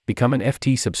Become an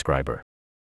FT subscriber.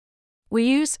 We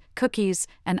use cookies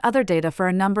and other data for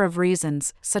a number of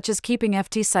reasons, such as keeping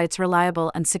FT sites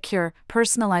reliable and secure,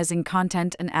 personalizing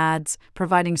content and ads,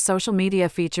 providing social media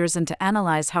features, and to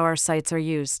analyze how our sites are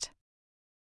used.